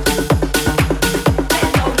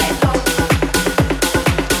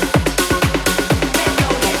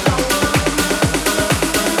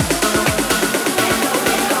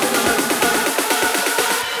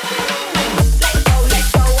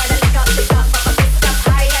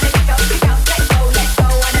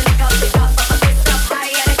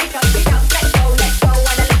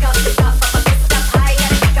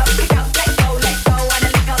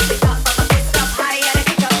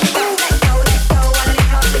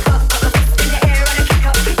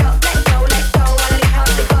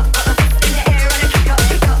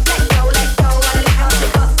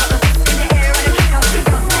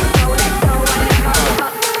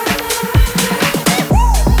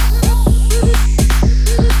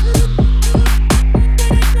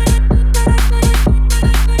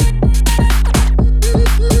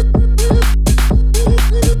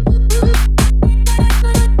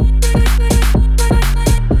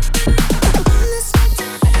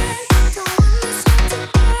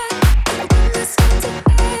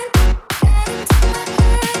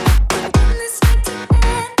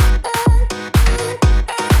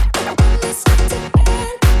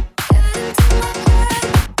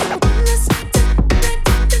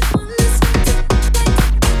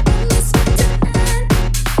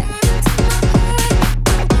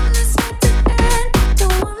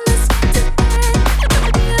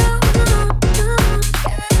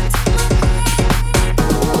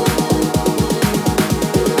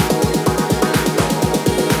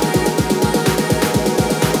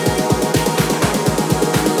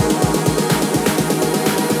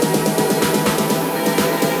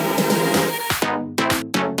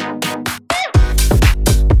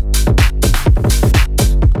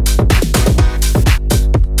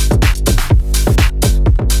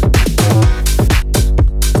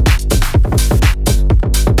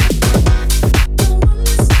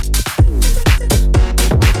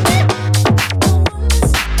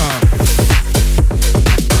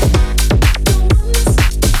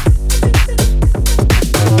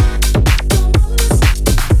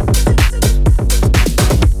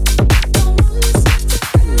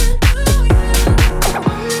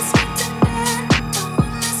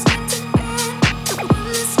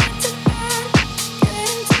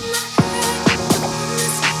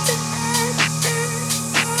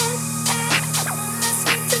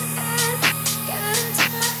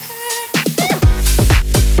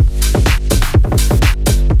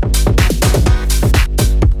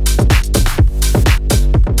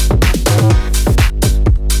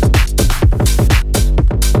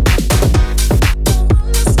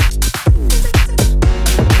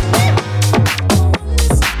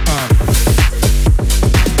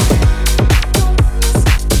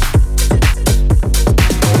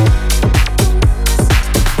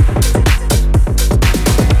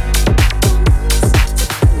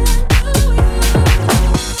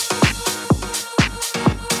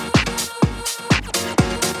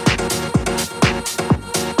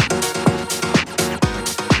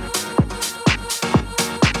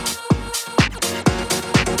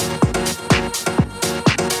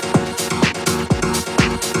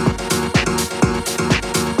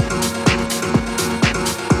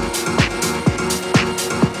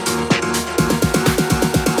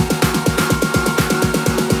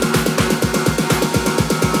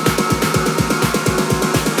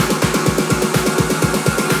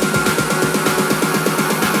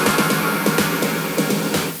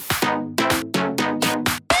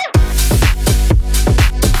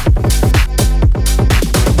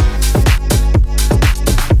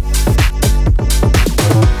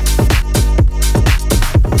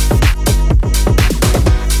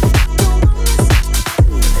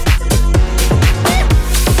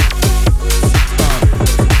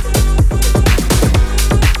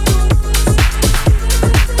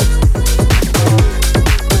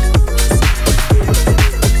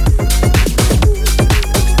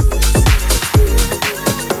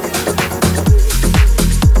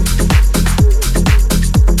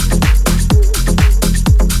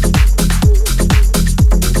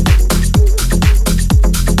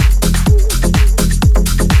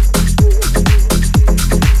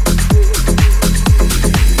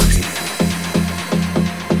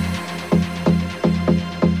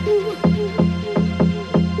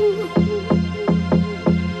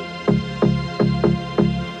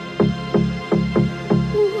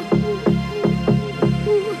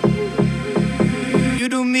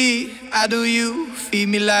 me, I do you. Feed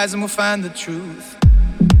me lies and we'll find the truth.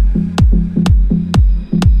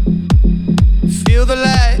 Feel the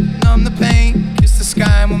light, numb the pain. Kiss the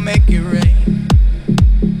sky and we'll make it rain.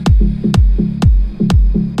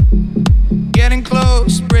 Getting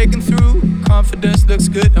close, breaking through. Confidence looks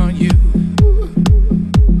good on you.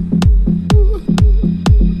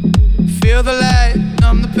 Feel the light,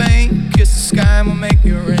 numb the pain. Kiss the sky and we'll make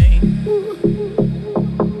it rain.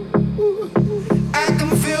 I can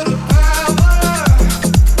feel the power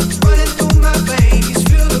running through my veins.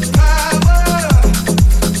 Feel the power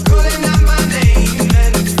calling out my name,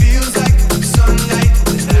 and it feels like sunlight.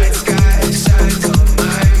 The night sky shines on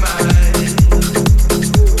my mind.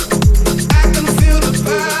 I can feel the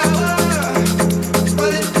power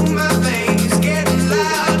running through my veins, getting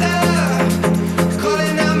louder,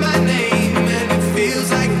 calling out my name, and it feels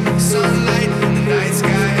like sunlight. The night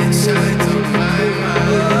sky shines on my mind.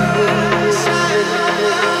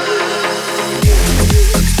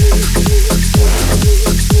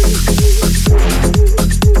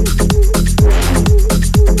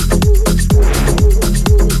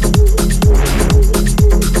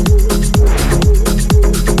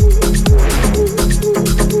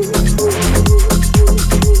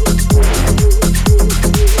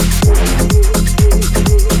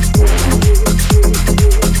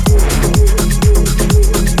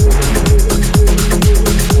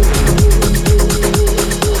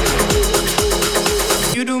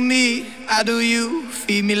 You do me, I do you.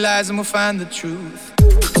 Feed me lies and we'll find the truth.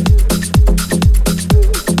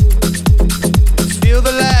 Feel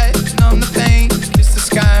the light, numb the pain. Kiss the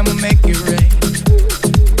sky and we'll make it rain.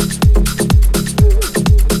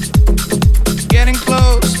 Getting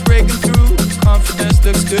close, breaking through. Confidence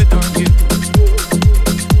looks good on you.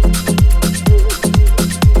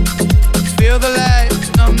 Feel the light,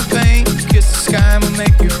 numb the pain. Kiss the sky and we'll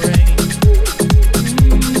make it rain.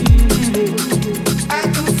 I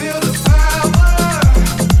can feel the power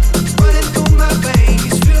running through my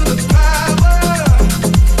veins. Feel the power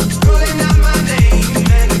calling out my name,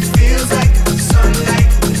 and it feels like sunlight.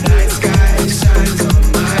 The night sky shines on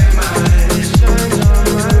my mind. Shines on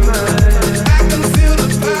my mind. I can feel the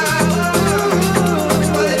power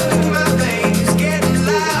running through my veins.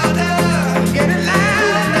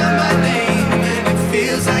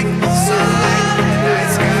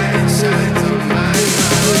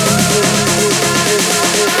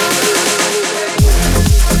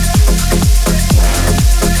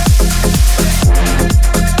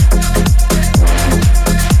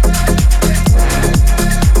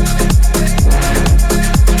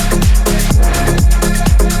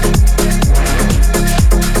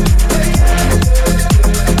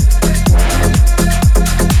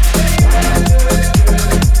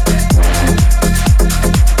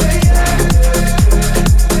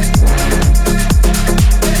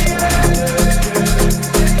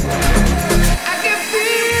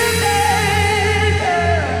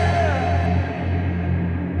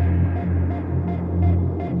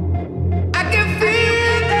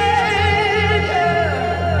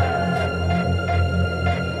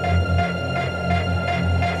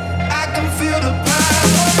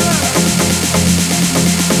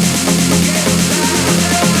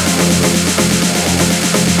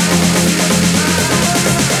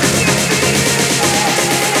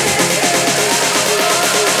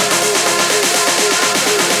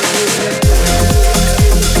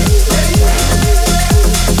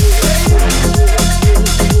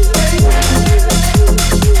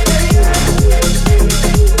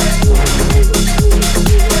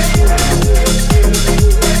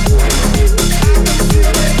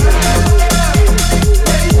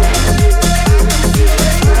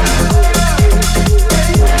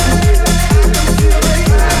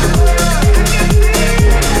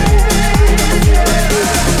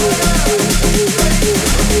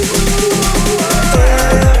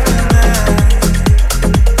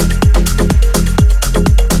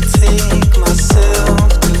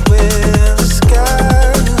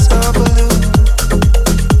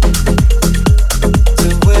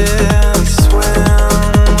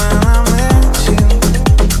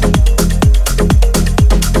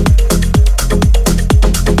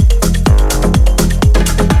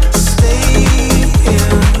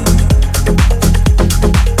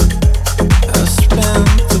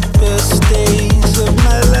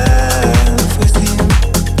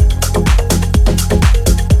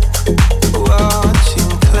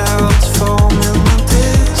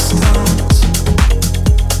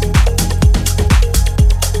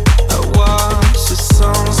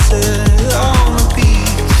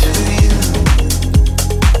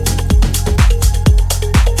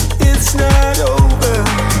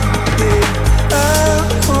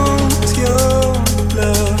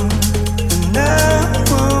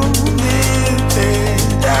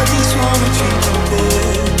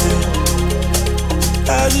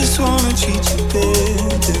 I just wanna treat you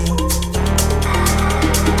better.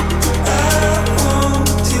 I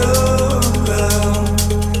want your love,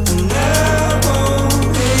 and I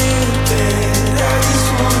want it bad. I just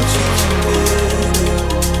wanna treat you better.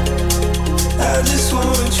 I just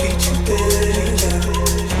wanna treat you better.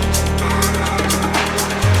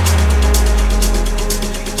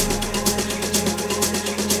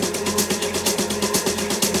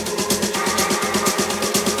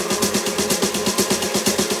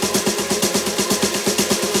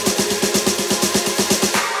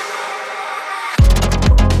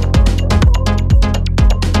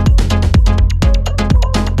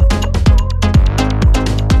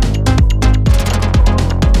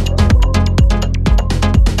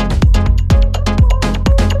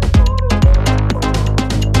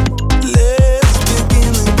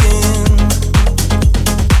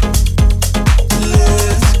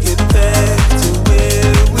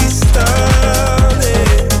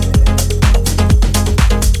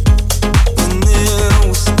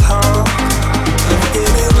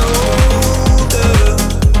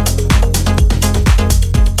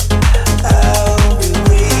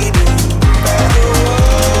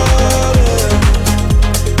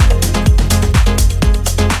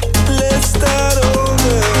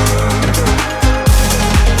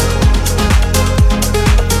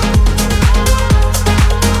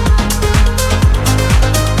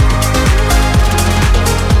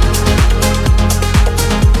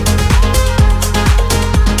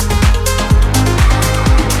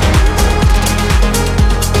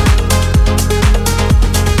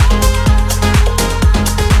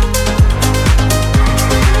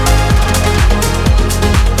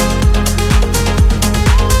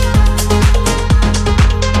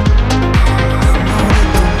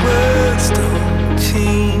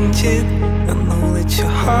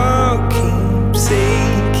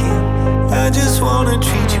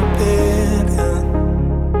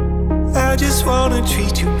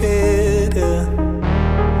 Treat you better,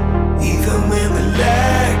 even when the light